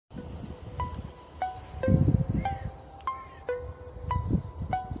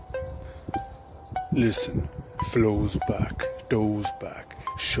Listen, flows back, doze back,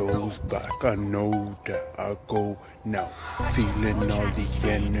 shows back. I know that I go now, feeling all the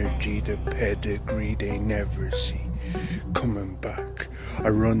energy, the pedigree they never see. Coming back, I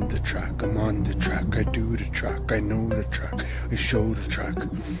run the track, I'm on the track, I do the track, I know the track, I show the track.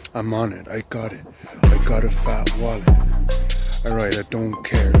 I'm on it, I got a fat wallet. Alright, I don't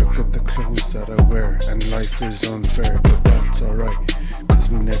care, look at the clothes that I wear, and life is unfair, but that's alright, cause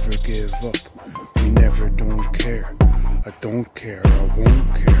we never give up, we never don't care. I don't care, I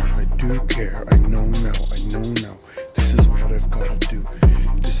won't care, I do care, I know now, this is what I've gotta do,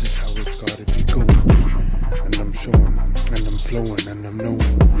 this is how it's gotta be going, and I'm showing, and I'm flowing, and I'm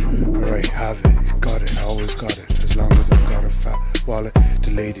knowing, alright, have it, got it, I always got it, as long as I've got a fat wallet,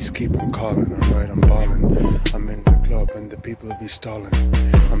 the ladies keep on calling, alright, I'm ballin', I'm in the club and the people be stalling,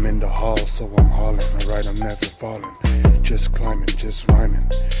 I'm in the hall so I'm hauling, alright, I'm never falling, just climbing, just rhyming,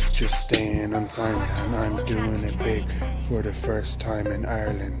 just staying unsigned, and I'm doing it big for the first time in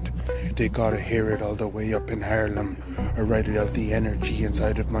Ireland. They gotta hear it all the way up in Harlem. Alright, all the energy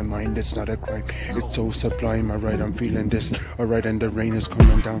inside of my mind, it's not a crime, it's so sublime. Alright, I'm feeling this, alright, and the rain is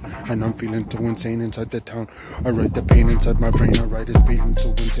coming down, and I'm feeling so insane inside the town. Alright, the pain inside my brain, alright, it's feeling so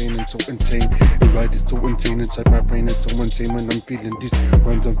insane and so insane. Alright, it's so insane inside my brain, it's so insane when I'm feeling these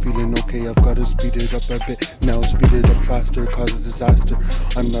rhymes. I'm feeling okay, I've gotta speed it up a bit now, speed it up faster, cause a disaster.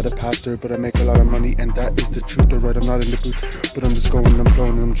 I'm not a pastor, but I make a lot of money, and that is the truth. Alright, I'm not in the booth, but I'm just going, I'm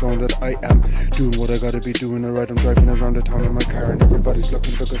flowing, and I'm showing that I am doing what I gotta be doing. Alright, I'm driving around the town in my car, and everybody's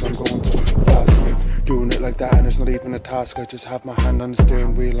looking because I'm going so fast. I'm doing it like that, and it's not even a task. I just have my hand on the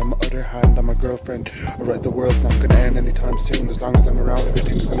steering wheel, on my other hand on my girlfriend. Alright, the world's not gonna end anytime soon. As long as I'm around,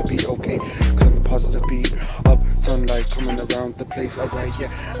 everything's gonna be okay, cause I'm a positive beat of sunlight coming around the place. Alright,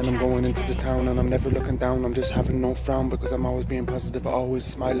 yeah, and I'm going into the town, and I'm never looking down. I'm just having no frown, because I'm always being positive, always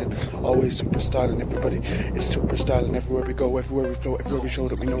smiling, always super styling. Everybody is super styling everywhere we go, everywhere we flow, everywhere we show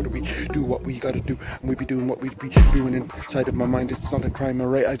that we know that we do what we gotta do, and we be doing what we be doing inside of my mind. It's not a crime,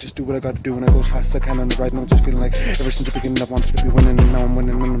 alright, I just do what I gotta do, and I go as fast as I can on the ride, and I'm just feeling like ever since the beginning I've wanted to be winning, and now I'm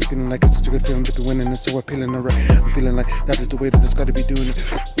winning, and I'm feeling like it's such a good feeling to be winning, and so appealing. Alright, I'm feeling like that is the way that it's gotta be doing it,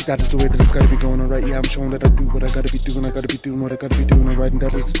 that is the way that it's gotta be going. Alright, yeah, I'm showing that I do what I gotta be doing, I gotta be doing what I gotta be doing. Alright, and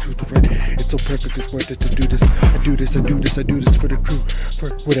that is the truth. Alright, it's so perfect, it's worth it to do this. I do this for the crew, for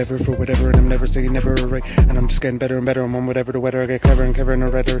whatever, and I'm never saying never. Alright, and I'm just getting better and better. I'm on whatever the weather, I get clever and clever and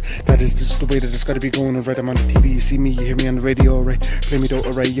alright. That is just the way that it's gotta be going. Alright, I'm on the TV, you see me, you hear me on the radio. Alright, play me though.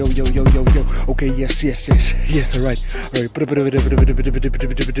 Alright, yo. Okay, yes. Alright.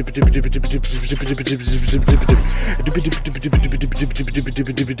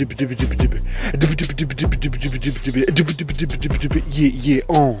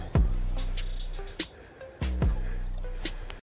 Yeah.